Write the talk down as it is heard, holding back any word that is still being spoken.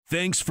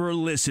Thanks for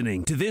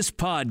listening to this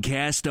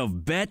podcast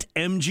of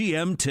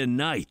BetMGM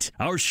Tonight.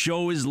 Our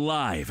show is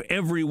live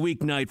every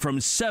weeknight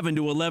from 7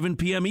 to 11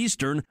 p.m.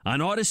 Eastern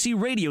on Odyssey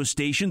radio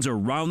stations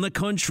around the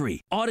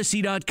country,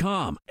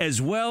 Odyssey.com,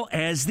 as well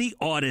as the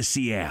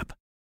Odyssey app.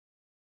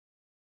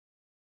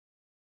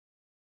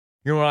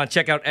 You want to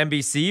check out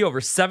NBC?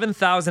 Over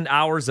 7,000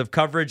 hours of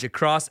coverage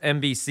across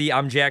NBC.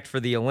 I'm jacked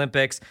for the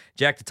Olympics.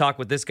 Jacked to talk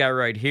with this guy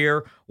right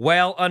here.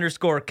 Whale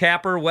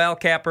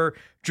Capper,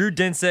 Drew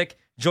Dinsick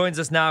joins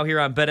us now here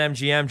on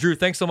BetMGM. Drew,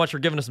 thanks so much for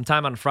giving us some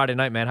time on a Friday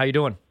night, man. How you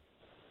doing?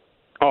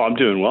 Oh, I'm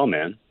doing well,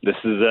 man. This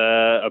is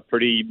a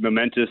pretty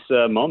momentous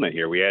moment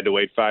here. We had to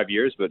wait 5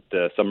 years, but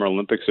Summer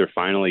Olympics are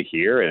finally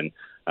here. And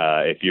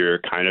if you're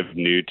kind of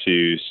new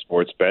to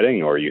sports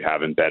betting or you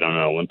haven't bet on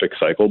an Olympic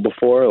cycle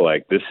before,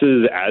 like this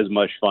is as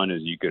much fun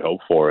as you could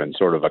hope for in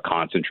sort of a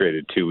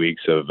concentrated 2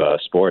 weeks of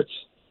sports.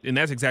 And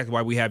that's exactly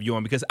why we have you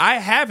on, because I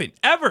haven't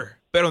ever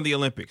bet on the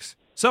Olympics.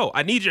 So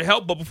I need your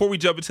help. But before we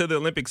jump into the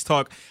Olympics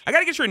talk, I got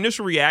to get your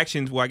initial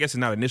reactions. Well, I guess it's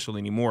not initial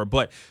anymore,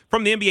 but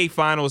from the NBA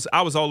Finals,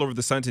 I was all over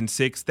the Suns in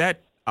 6.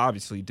 That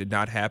obviously did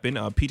not happen.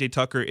 PJ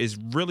Tucker is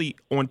really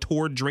on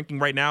tour drinking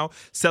right now,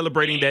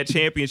 celebrating that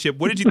championship.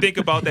 What did you think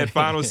about that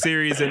final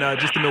series and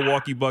just the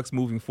Milwaukee Bucks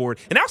moving forward?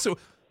 And also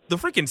the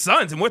freaking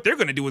Suns and what they're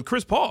going to do with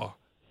Chris Paul.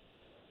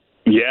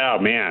 Yeah,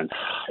 man,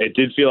 it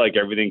did feel like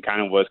everything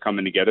kind of was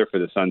coming together for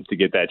the Suns to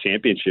get that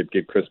championship,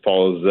 get Chris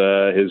Paul's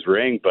his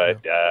ring.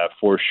 But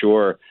for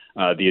sure,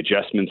 the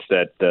adjustments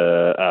that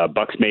the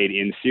Bucks made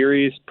in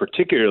series,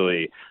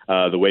 particularly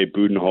the way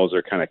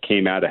Budenholzer kind of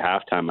came out of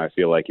halftime, I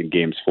feel like in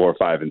games 4,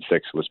 5, and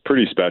 6 was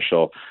pretty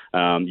special.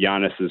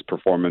 Giannis's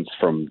performance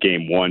from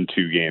game 1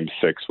 to game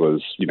 6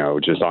 was,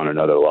 just on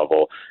another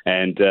level.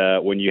 And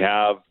when you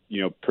have,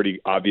 pretty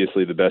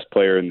obviously the best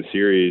player in the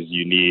series,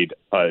 you need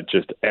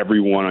just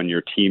everyone on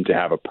your team to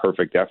have a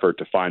perfect effort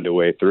to find a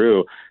way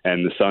through.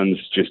 And the Suns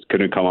just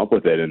couldn't come up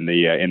with it in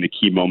the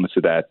key moments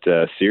of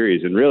that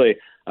series. And really,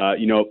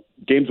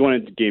 games 1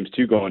 and games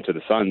 2 going to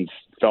the Suns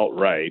felt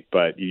right,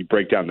 but you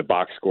break down the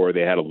box score,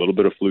 they had a little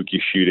bit of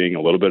fluky shooting,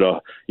 a little bit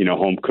of,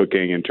 home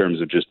cooking in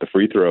terms of just the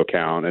free throw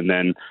count. And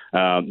then,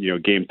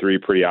 game 3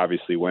 pretty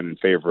obviously went in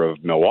favor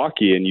of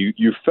Milwaukee. And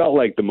you felt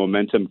like the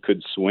momentum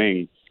could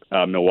swing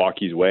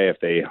Milwaukee's way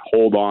if they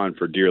hold on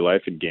for dear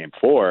life in game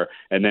 4.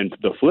 And then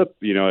the flip,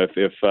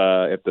 if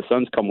the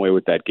Suns come away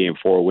with that game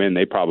 4 win,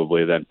 they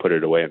probably then put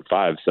it away in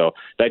 5. So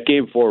that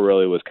game 4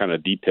 really was kind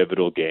of the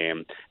pivotal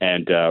game.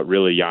 And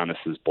really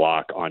Giannis's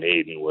block on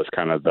Aiden was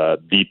kind of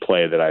the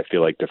play that I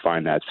feel like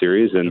defined that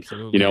series. And,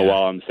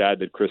 while I'm sad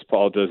that Chris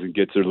Paul doesn't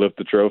get to lift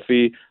the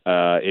trophy,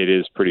 it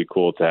is pretty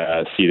cool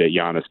to see that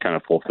Giannis kind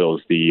of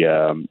fulfills the,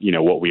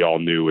 what we all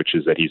knew, which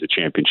is that he's a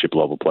championship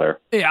level player.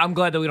 Yeah, I'm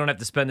glad that we don't have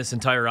to spend this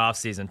entire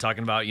offseason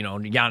talking about,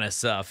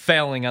 Giannis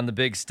failing on the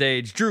big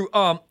stage. Drew,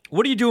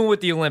 what are you doing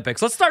with the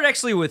Olympics? Let's start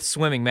actually with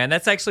swimming, man.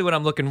 That's actually what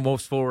I'm looking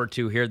most forward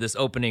to here this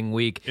opening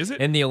week. Is it?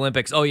 In the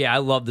Olympics. Oh, yeah, I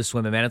love the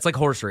swimming, man. It's like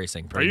horse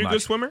racing, Are you a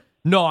good swimmer?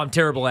 No, I'm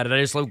terrible at it.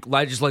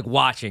 I just like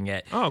watching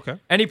it. Oh, okay.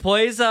 Any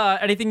plays,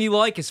 anything you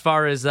like as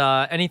far as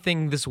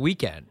anything this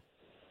weekend?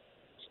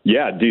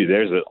 Yeah, dude,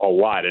 there's a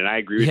lot, and I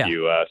agree with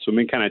you.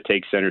 Swimming kind of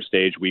takes center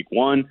stage week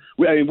 1.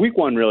 Week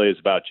 1 really is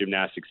about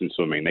gymnastics and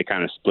swimming. They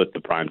kind of split the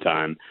prime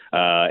time,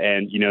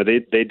 and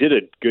they did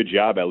a good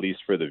job, at least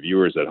for the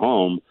viewers at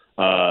home.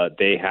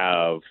 They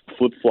have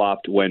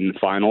flip-flopped when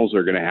finals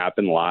are going to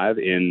happen live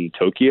in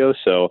Tokyo.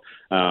 So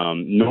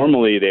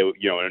normally they,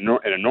 in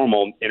a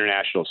normal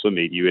international swim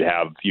meet, you would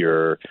have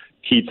your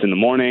heats in the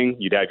morning,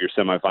 you'd have your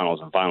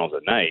semifinals and finals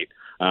at night.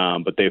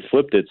 But they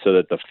flipped it so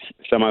that the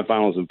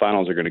semifinals and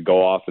finals are going to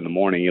go off in the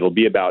morning. It'll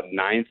be about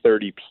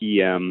 9:30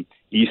 p.m.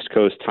 East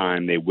Coast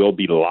time. They will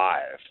be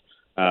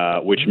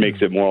live, which makes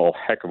it a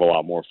heck of a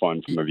lot more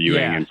fun from a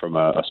viewing and from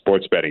a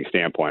sports betting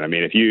standpoint. I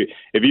mean,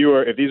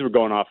 if these were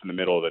going off in the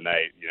middle of the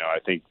night, I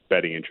think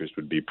betting interest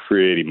would be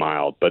pretty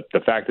mild. But the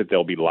fact that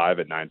they'll be live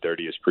at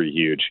 9:30 is pretty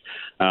huge.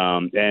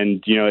 And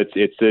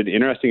it's an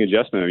interesting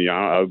adjustment.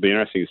 It'll be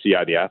interesting to see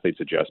how the athletes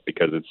adjust,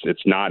 because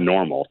it's not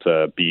normal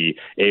to be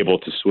able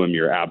to swim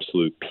your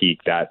absolute peak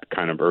that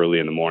kind of early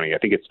in the morning. I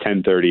think it's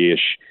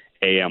 10:30-ish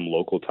a.m.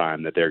 local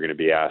time that they're going to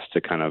be asked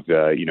to kind of,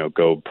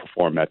 go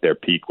perform at their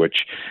peak,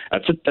 which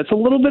that's a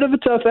little bit of a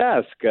tough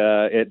ask.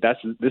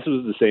 This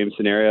was the same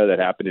scenario that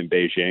happened in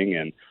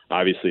Beijing, and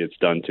obviously it's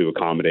done to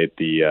accommodate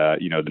the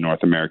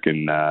North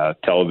American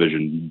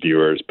television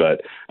viewers.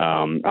 But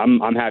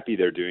I'm happy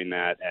they're doing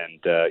that. And,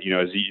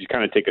 as you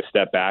kind of take a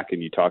step back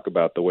and you talk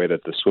about the way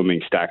that the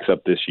swimming stacks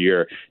up this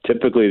year,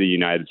 typically the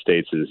United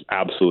States is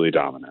absolutely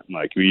dominant.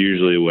 Like, we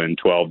usually win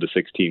 12 to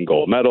 16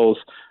 gold medals,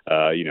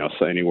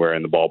 so anywhere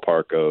in the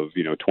ballpark of,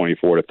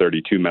 24 to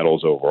 32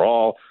 medals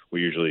overall.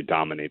 We usually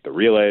dominate the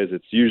relays.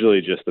 It's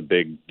usually just the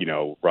big,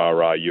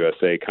 rah-rah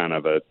USA kind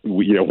of a,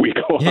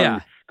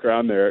 week-long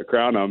crown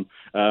them.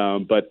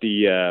 But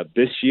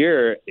this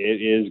year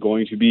it is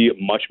going to be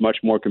much, much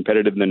more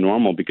competitive than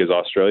normal because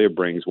Australia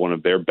brings one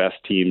of their best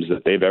teams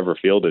that they've ever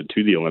fielded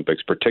to the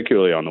Olympics,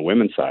 particularly on the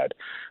women's side.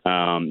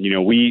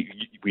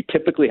 We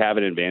typically have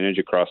an advantage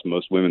across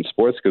most women's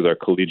sports because our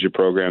collegiate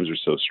programs are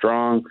so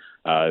strong.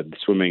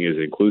 Swimming is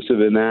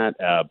inclusive in that,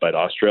 but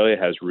Australia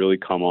has really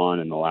come on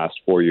in the last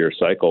 4-year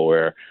cycle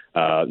where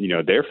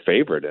they're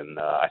favored in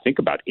I think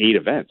about 8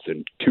 events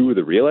and 2 of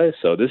the relays.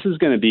 So this is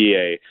going to be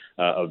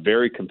a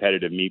very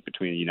competitive meet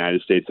between the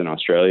United States and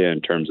Australia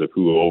in terms of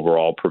who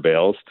overall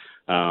prevails.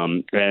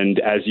 And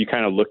as you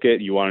kind of look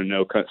at, you want to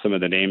know some of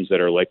the names that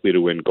are likely to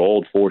win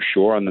gold for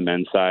sure on the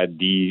men's side.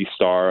 The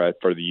star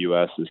for the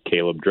U.S. is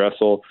Caleb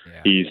Dressel.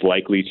 Yeah. He's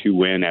likely to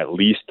win at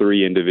least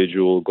 3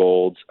 individual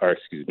golds, or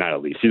excuse me, not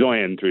at least. He's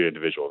only in 3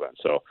 individual events,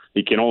 so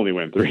he can only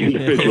win 3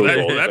 individual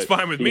golds. That's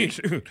fine with me.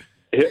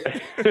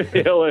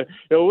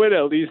 He'll win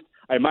at least.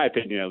 In my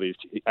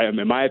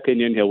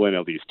opinion, he'll win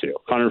at least 2.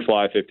 100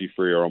 fly, 50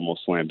 free are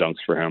almost slam dunks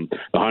for him.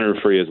 The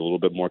 100 free is a little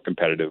bit more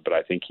competitive, but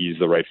I think he's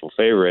the rightful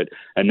favorite.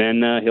 And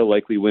then he'll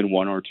likely win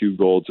 1 or 2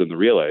 golds in the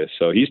relays.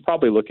 So he's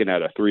probably looking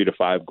at a 3 to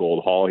 5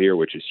 gold haul here,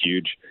 which is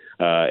huge.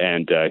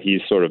 And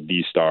he's sort of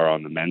the star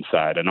on the men's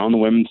side. And on the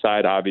women's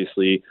side,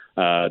 obviously,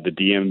 the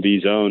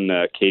DMV's own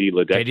Katie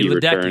Ledecky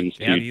returns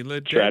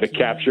to try to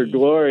capture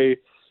glory.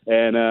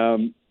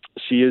 And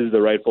she is the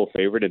rightful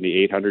favorite in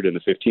the 800 and the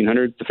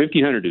 1500. The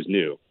 1500 is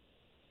new.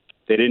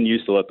 They didn't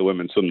used to let the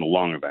women swim the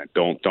long event.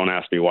 Don't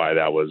ask me why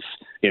that was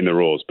in the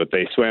rules, but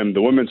the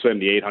women swim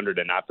the 800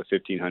 and not the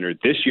 1500.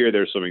 This year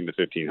they're swimming the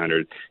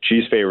 1500.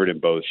 She's favored in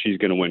both. She's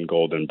going to win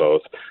gold in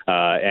both.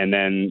 And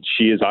then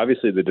she is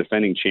obviously the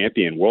defending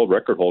champion, world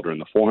record holder in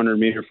the 400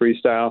 meter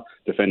freestyle,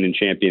 defending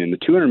champion in the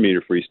 200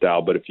 meter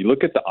freestyle. But if you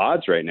look at the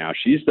odds right now,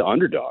 she's the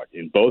underdog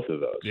in both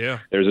of those. Yeah.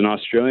 There's an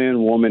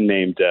Australian woman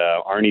named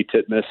Arnie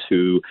Titmus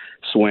who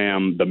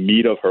swam the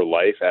meet of her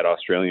life at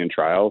Australian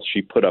trials.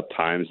 She put up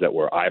times that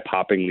were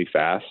eye-poppingly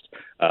fast.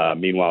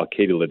 Meanwhile,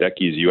 Katie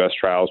Ledecky's U.S.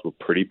 trials were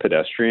pretty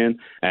pedestrian,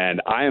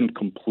 and I am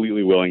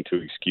completely willing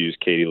to excuse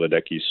Katie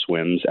Ledecky's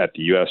swims at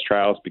the U.S.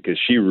 trials because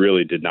she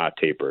really did not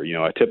taper.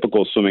 A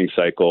typical swimming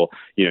cycle,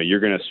 you're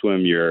going to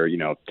swim your,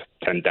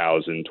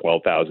 10,000,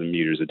 12,000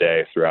 meters a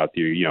day throughout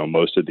the,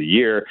 most of the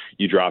year.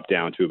 You drop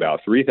down to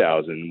about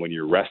 3,000 when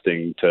you're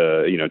resting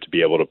to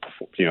be able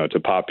to, to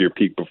pop your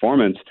peak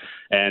performance.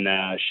 And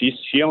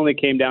she only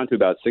came down to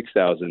about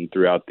 6,000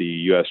 throughout the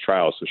U.S.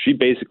 trials. So she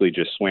basically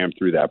just swam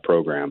through that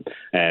program.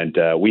 And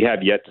we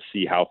have yet to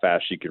see how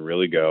fast she can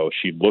really go.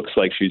 She looks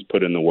like she's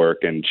put in the work,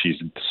 and she's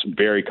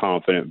very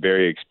confident,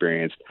 very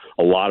experienced,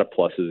 a lot of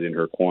pluses in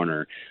her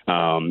corner.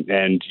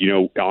 And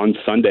on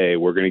Sunday,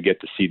 we're going to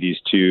get to see these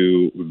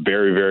 2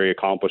 very, very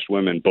accomplished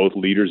women, both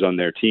leaders on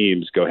their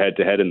teams, go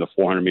head-to-head in the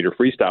 400-meter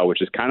freestyle,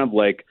 which is kind of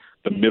like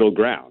the middle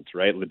ground,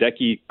 right?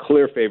 Ledecky,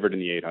 clear favorite in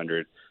the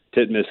 800.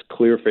 Titmus,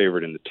 clear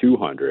favorite in the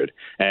 200,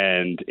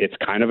 and it's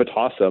kind of a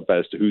toss-up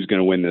as to who's going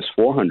to win this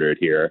 400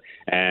 here.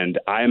 And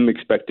I'm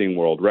expecting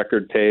world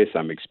record pace.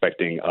 I'm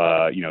expecting,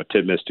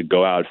 Titmus to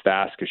go out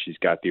fast because she's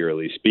got the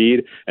early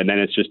speed, and then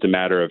it's just a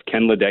matter of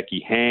can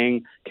Ledecky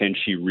hang? Can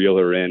she reel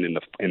her in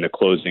the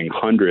closing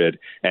 100?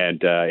 And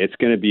it's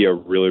going to be a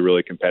really,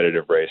 really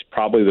competitive race.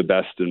 Probably the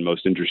best and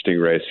most interesting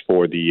race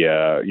for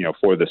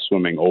the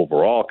swimming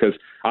overall. Because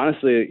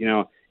honestly,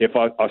 if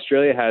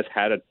Australia has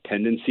had a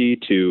tendency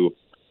to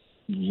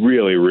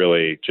really,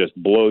 really just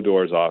blow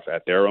doors off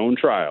at their own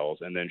trials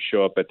and then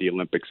show up at the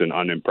Olympics and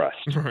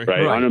unimpressed,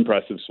 right?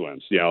 Unimpressive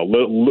swims. They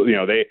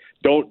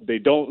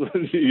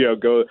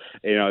don't go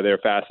their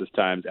fastest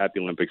times at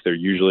the Olympics. They're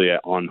usually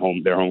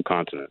on their home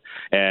continent.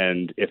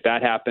 And if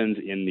that happens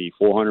in the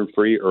 400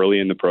 free early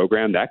in the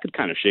program, that could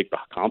kind of shake the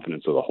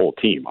confidence of the whole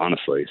team,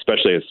 honestly,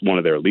 especially as one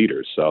of their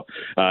leaders. So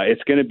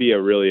it's going to be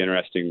a really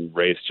interesting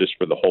race just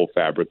for the whole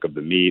fabric of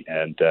the meet,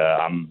 and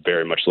I'm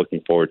very much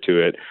looking forward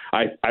to it.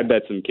 I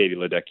bet some Katie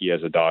Ledecky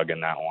as a dog in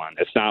that one.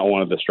 It's not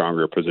one of the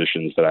stronger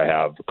positions that I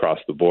have across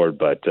the board,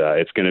 but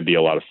it's going to be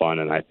a lot of fun,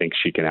 and I think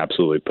she can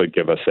absolutely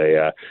give us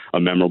a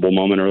memorable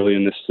moment early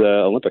in this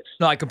Olympics.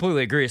 No, I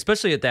completely agree,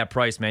 especially at that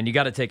price, man. You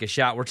got to take a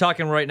shot. We're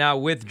talking right now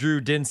with Drew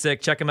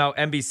Dinsick. Check him out,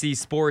 NBC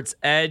Sports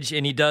Edge,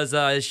 and he does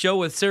his show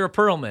with Sarah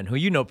Perlman, who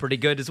you know pretty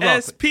good as well.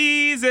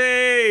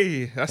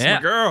 SPZ! That's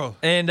my girl.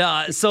 And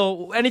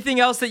so anything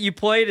else that you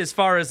played as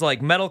far as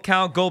like medal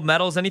count, gold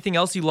medals, anything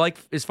else you like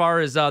as far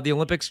as the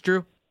Olympics,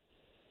 Drew?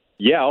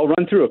 Yeah, I'll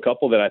run through a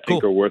couple that I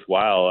think are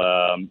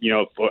worthwhile.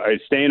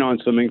 Staying on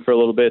swimming for a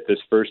little bit this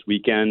first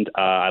weekend,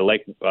 I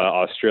like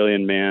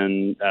Australian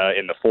man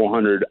in the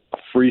 400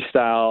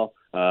 freestyle.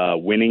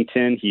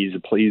 Winnington, he's a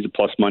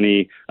plus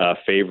money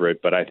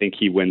favorite, but I think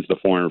he wins the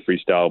 400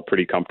 freestyle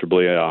pretty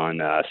comfortably on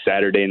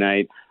Saturday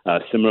night.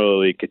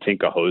 Similarly,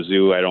 Katinka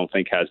Hozu, I don't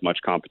think has much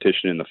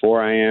competition in the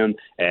 4IM.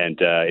 And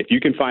if you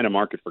can find a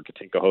market for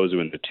Katinka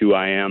Hozu in the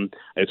 2IM,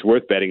 it's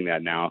worth betting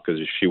that now,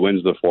 because if she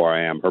wins the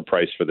 4IM, her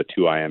price for the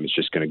 2IM is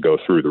just going to go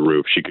through the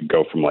roof. She could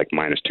go from like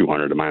minus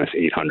 200 to minus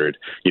 800,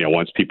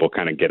 once people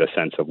kind of get a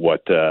sense of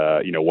what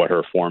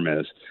her form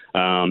is.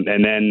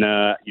 And then,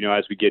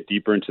 as we get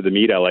deeper into the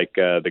meet, I like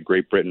the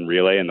Great Britain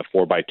Relay and the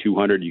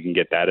 4x200. You can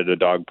get that at a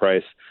dog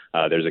price.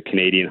 There's a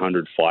Canadian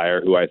 100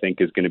 flyer who I think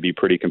is going to be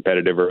pretty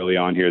competitive early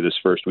on here this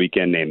first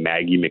weekend, named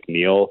Maggie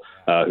McNeil,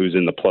 who's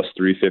in the plus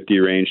 350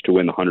 range to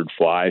win the 100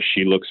 fly.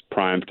 She looks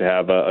primed to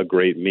have a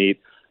great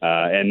meet.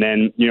 And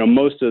then,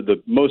 most of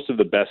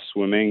the best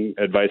swimming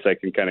advice I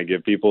can kind of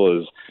give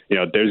people is,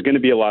 there's going to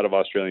be a lot of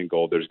Australian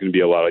gold. There's going to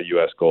be a lot of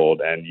U.S.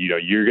 gold. And,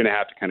 you're going to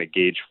have to kind of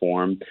gauge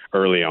form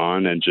early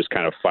on and just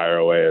kind of fire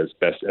away as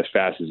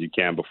fast as you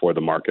can before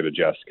the market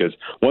adjusts. Because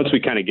once we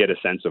kind of get a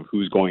sense of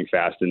who's going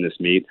fast in this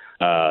meet,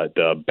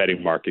 the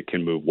betting market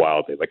can move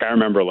wildly. Like, I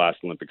remember last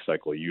Olympic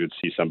cycle, you would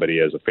see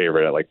somebody as a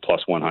favorite at like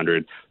plus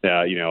 100,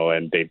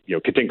 and they,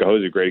 Katinka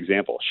Hozu is a great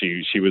example.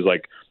 She was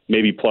like,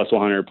 maybe plus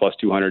 100, plus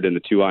 200 in the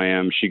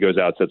 2IM. She goes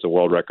out, sets a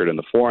world record in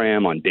the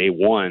 4IM on day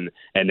one,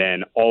 and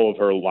then all of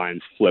her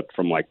lines flip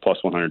from like plus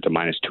 100 to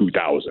minus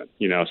 2,000.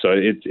 So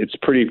it's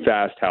pretty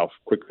fast how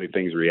quickly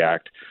things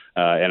react.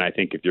 And I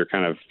think if you're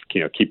kind of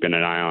keeping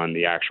an eye on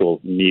the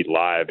actual meet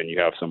live, and you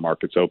have some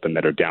markets open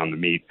that are down the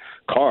meet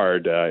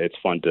card, it's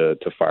fun to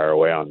fire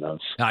away on those.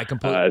 I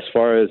completely. As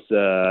far as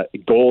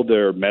gold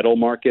or metal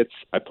markets,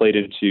 I played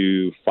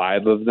into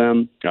 5 of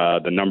them.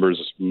 The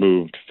numbers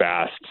moved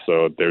fast,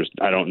 so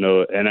I don't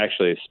know. And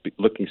actually,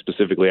 looking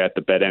specifically at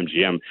the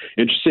BetMGM,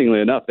 interestingly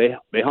enough, they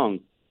hung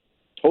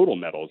total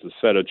medals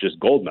instead of just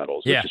gold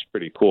medals, which is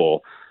pretty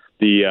cool.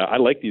 I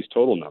like these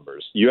total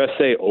numbers.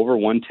 USA over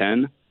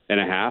 110.5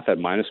 at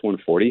minus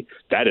 140.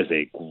 That is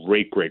a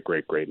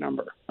great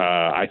number.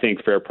 I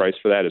think fair price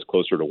for that is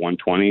closer to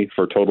 120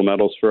 for total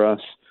medals for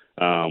us.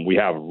 We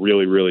have a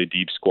really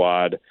deep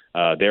squad.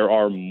 There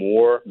are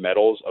more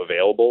medals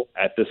available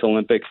at this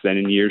Olympics than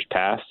in years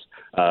past.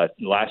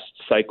 Last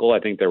cycle, I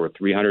think there were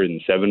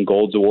 307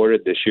 golds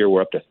awarded. This year,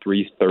 we're up to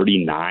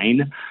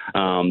 339.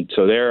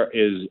 So there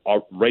is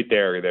right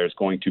there. There's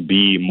going to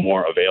be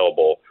more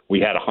available. We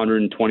had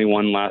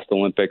 121 last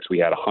Olympics. We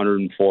had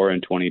 104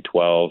 in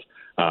 2012.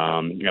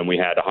 And we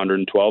had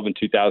 112 in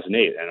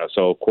 2008. And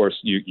so, of course,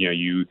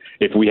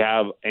 if we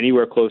have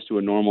anywhere close to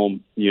a normal,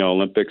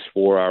 Olympics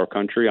for our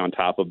country on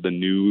top of the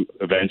new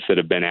events that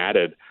have been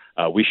added,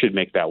 we should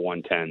make that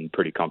 110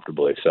 pretty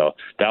comfortably. So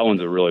that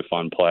one's a really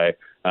fun play.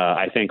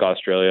 I think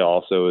Australia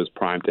also is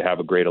primed to have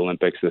a great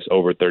Olympics. This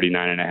over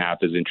 39.5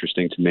 is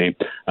interesting to me.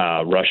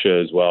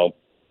 Russia as well.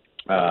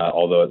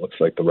 Although it looks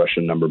like the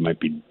Russian number might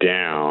be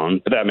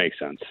down, but that makes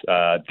sense.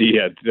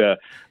 The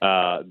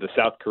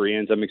South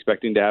Koreans, I'm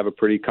expecting to have a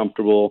pretty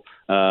comfortable,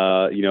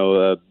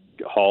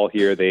 haul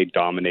here. They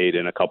dominate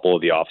in a couple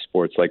of the off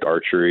sports like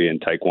archery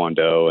and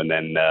taekwondo, and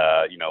then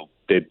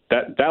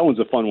that one's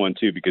a fun one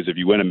too, because if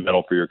you win a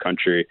medal for your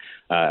country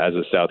as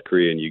a South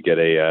Korean, you get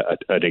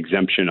an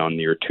exemption on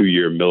your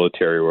 2-year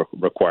military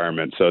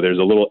requirement. So there's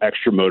a little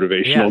extra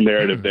motivational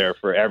narrative there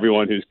for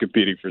everyone who's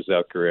competing for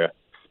South Korea.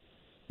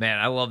 Man,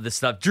 I love this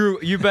stuff. Drew,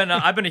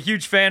 I've been a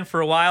huge fan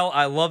for a while.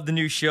 I love the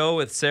new show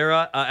with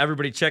Sarah.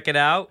 Everybody check it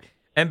out.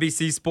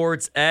 NBC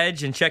Sports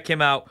Edge, and check him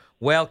out,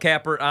 Whale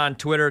Capper on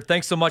Twitter.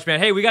 Thanks so much,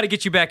 man. Hey, we got to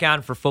get you back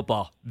on for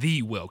football.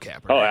 The Whale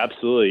Capper. Oh,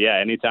 absolutely. Yeah,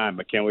 anytime.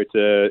 I can't wait for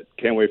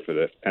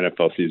the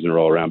NFL season to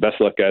roll around. Best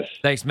of luck, guys.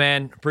 Thanks,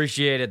 man.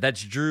 Appreciate it.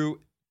 That's Drew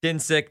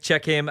Dinsick.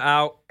 Check him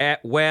out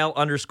at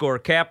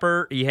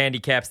Whale_Capper. He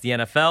handicaps the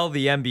NFL,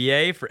 the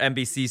NBA for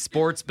NBC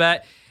Sports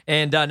Bet.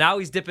 And now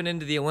he's dipping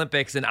into the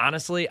Olympics, and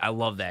honestly, I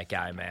love that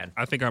guy, man.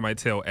 I think I might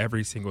tell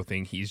every single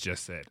thing he's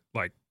just said.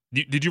 Like,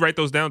 did you write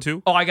those down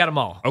too? Oh, I got them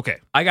all. Okay.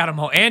 I got them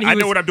all. And I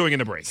know what I'm doing in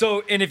the break.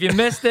 So, and if you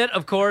missed it,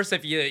 of course,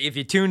 if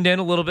you tuned in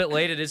a little bit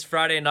late, it is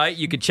Friday night.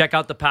 You can check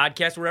out the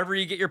podcast wherever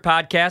you get your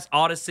podcast,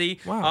 Odyssey.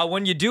 Wow.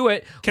 When you do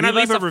it, can I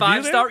leave us a review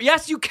 5-star? there?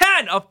 Yes, you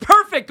can. A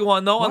perfect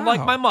one, though, Wow.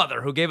 unlike my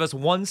mother, who gave us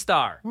 1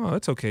 star. Well,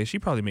 that's okay. She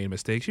probably made a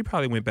mistake. She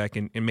probably went back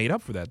and made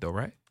up for that, though,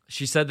 right?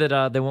 She said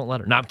that they won't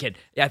let her. No, I'm kidding.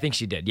 Yeah, I think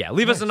she did. Yeah,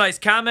 leave us a nice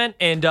comment.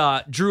 And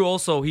Drew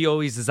also, he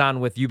always is on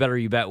with You Better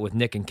You Bet with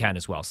Nick and Ken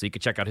as well. So you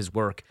can check out his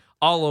work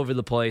all over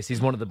the place.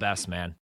 He's one of the best, man.